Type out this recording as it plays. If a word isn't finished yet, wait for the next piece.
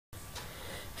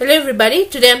Hello everybody,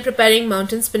 today I'm preparing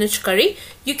mountain spinach curry.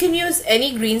 You can use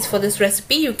any greens for this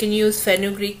recipe. You can use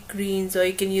fenugreek greens, or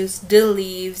you can use dill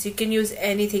leaves, you can use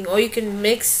anything, or you can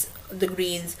mix the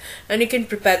greens and you can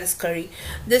prepare this curry.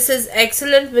 This is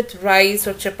excellent with rice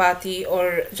or chapati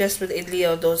or just with idli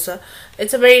or dosa.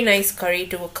 It's a very nice curry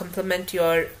to complement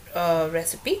your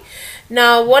recipe.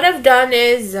 Now what I've done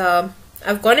is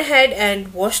I've gone ahead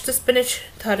and washed the spinach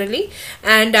thoroughly,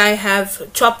 and I have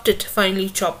finely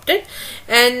chopped it,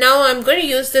 and now I'm going to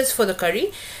use this for the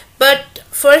curry. But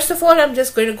first of all, I'm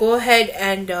just going to go ahead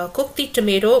and cook the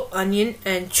tomato, onion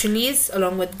and chilies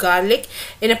along with garlic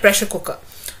in a pressure cooker.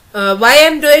 Why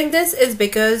I'm doing this is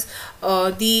because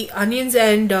the onions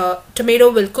and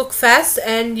tomato will cook fast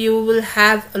and you will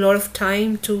have a lot of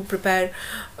time to prepare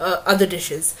other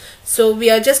dishes. So we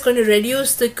are just going to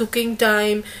reduce the cooking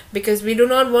time because we do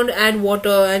not want to add water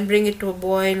and bring it to a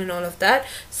boil and all of that.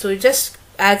 So just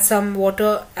add some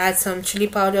water, add some chili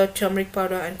powder, turmeric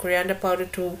powder and coriander powder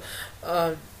to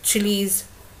chilies,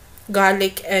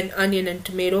 garlic and onion and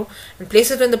tomato, and place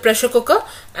it in the pressure cooker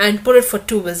and put it for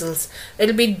 2 whistles.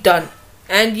 It'll be done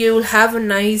and you'll have a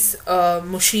nice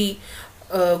mushy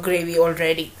gravy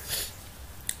already.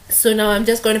 So now I'm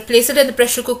just going to place it in the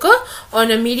pressure cooker on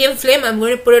a medium flame. I'm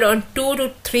going to put it on 2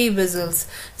 to 3 whistles.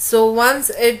 So once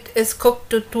it is cooked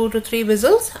to 2 to 3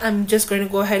 whistles, I'm just going to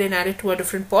go ahead and add it to a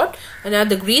different pot and add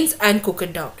the greens and cook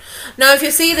it down. Now if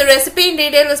you see, the recipe in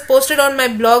detail was posted on my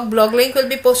blog. Blog link will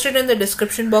be posted in the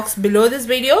description box below this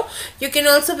video. You can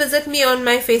also visit me on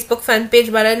my Facebook fan page,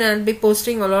 and I'll be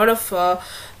posting a lot of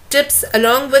tips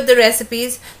along with the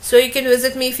recipes, so you can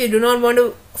visit me. If you do not want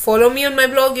to follow me on my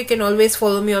blog, you can always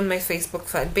follow me on my Facebook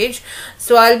fan page.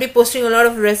 So I'll be posting a lot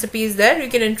of recipes there. You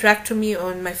can interact with me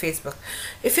on my Facebook.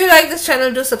 If you like this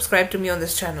channel, do subscribe to me on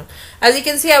this channel. As you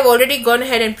can see, I've already gone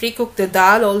ahead and pre-cooked the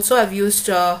dal also. I've used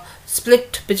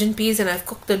split pigeon peas and I've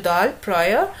cooked the dal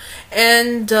prior,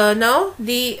 and now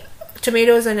the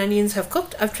tomatoes and onions have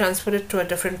cooked. I've transferred it to a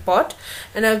different pot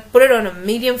and I've put it on a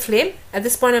medium flame. At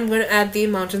this point I'm going to add the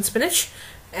mountain spinach,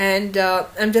 and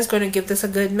I'm just going to give this a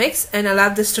good mix and allow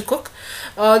this to cook.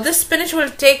 This spinach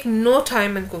will take no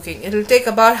time in cooking. It will take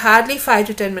about hardly 5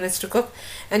 to 10 minutes to cook,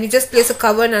 and you just place a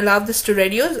cover and allow this to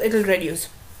reduce. It will reduce.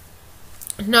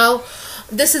 Now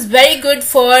this is very good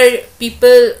for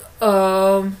people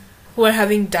who are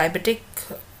having diabetic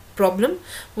problem,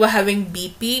 who are having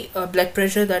BP, blood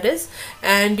pressure, that is,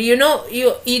 and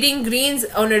you eating greens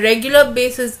on a regular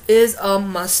basis is a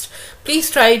must. Please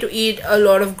try to eat a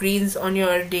lot of greens on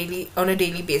a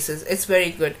daily basis. It's very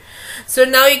good. So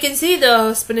now you can see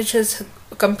the spinach is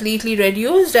completely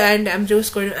reduced, and I'm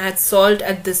just going to add salt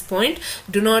at this point.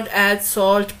 Do not add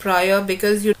salt prior,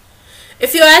 because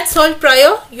if you add salt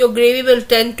prior, your gravy will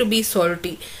tend to be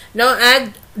salty. Now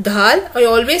add dal. I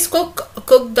always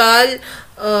cook dal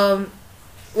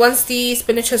once the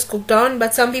spinach has cooked down,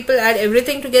 but some people add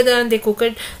everything together and they cook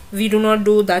it. We do not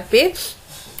do that way.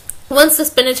 Once the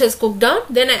spinach has cooked down,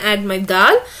 then I add my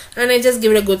dal and I just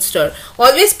give it a good stir.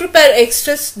 Always prepare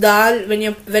excess dal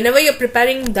whenever you're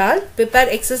preparing dal. Prepare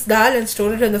excess dal and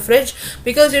store it in the fridge,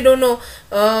 because you don't know,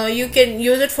 you can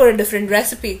use it for a different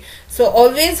recipe. So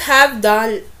always have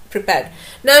dal prepared.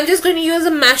 Now I'm just going to use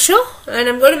a masher and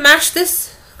I'm going to mash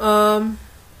this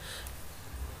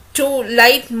to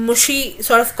light mushy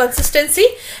sort of consistency,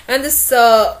 and this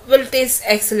will taste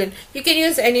excellent. You can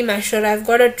use any masher. I've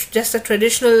got just a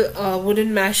traditional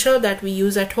wooden masher that we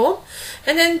use at home,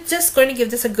 and then just going to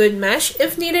give this a good mash.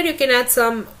 If needed, you can add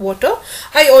some water.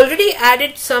 I already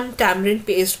added some tamarind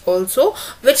paste also,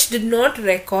 which did not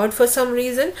record for some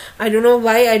reason. I don't know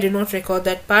why I did not record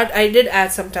that part. I did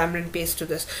add some tamarind paste to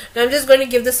this. Now I'm just going to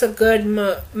give this a good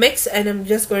mix, and I'm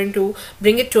just going to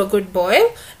bring it to a good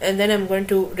boil, and then I'm going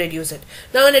to reduce it.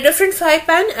 Now in a different fry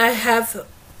pan, I have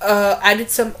added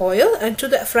some oil, and to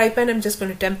the fry pan I'm just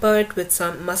going to temper it with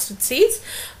some mustard seeds,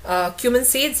 cumin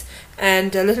seeds,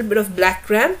 and a little bit of black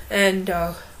gram, and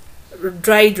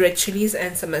dried red chilies,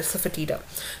 and some asafoetida.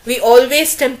 We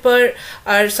always temper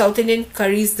our South Indian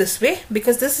curries this way,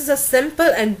 because this is a simple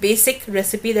and basic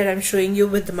recipe that I'm showing you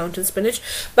with the mountain spinach.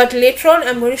 But later on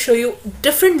I'm going to show you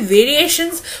different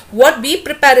variations what we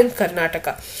prepare in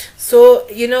Karnataka. So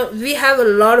we have a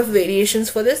lot of variations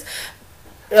for this.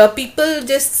 People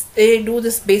just do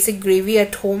this basic gravy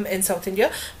at home in South India,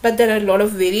 but there are a lot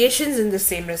of variations in the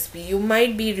same recipe. You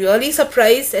might be really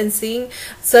surprised and seeing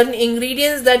certain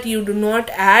ingredients that you do not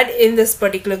add in this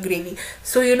particular gravy.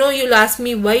 So you'll ask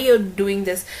me why you're doing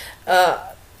this.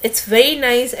 it's very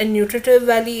nice, and nutritive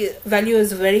value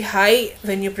is very high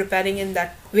when you're preparing in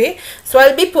that way. So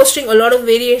I'll be posting a lot of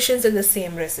variations in the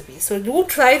same recipe, so do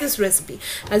try this recipe.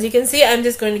 As you can see, I'm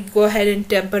just going to go ahead and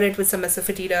temper it with some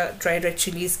asafoetida, dried red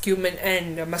chilies, cumin,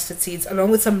 and mustard seeds,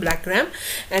 along with some black gram,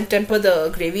 and temper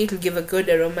the gravy. It will give a good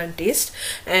aroma and taste.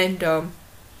 And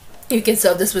you can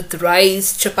serve this with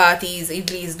rice, chapatis,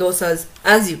 idlis, dosas,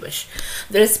 as you wish.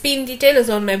 The recipe in detail is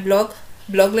on my blog.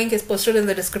 Blog link is posted in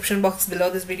the description box below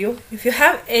this video. If you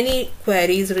have any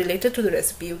queries related to the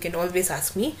recipe, you can always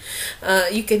ask me.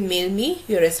 You can mail me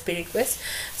your recipe requests.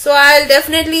 So I'll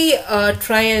definitely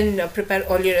try and prepare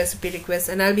all your recipe requests,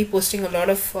 and I'll be posting a lot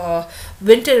of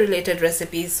winter related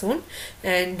recipes soon.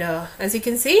 And as you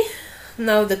can see,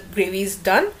 now the gravy is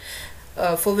done.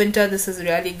 For winter, this is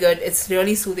really good. It's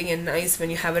really soothing and nice when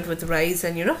you have it with rice,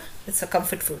 and it's a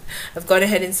comfort food. I've gone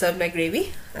ahead and served my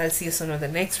gravy. I'll see you soon on the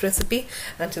next recipe.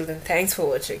 Until then, thanks for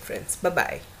watching, friends. Bye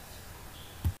bye.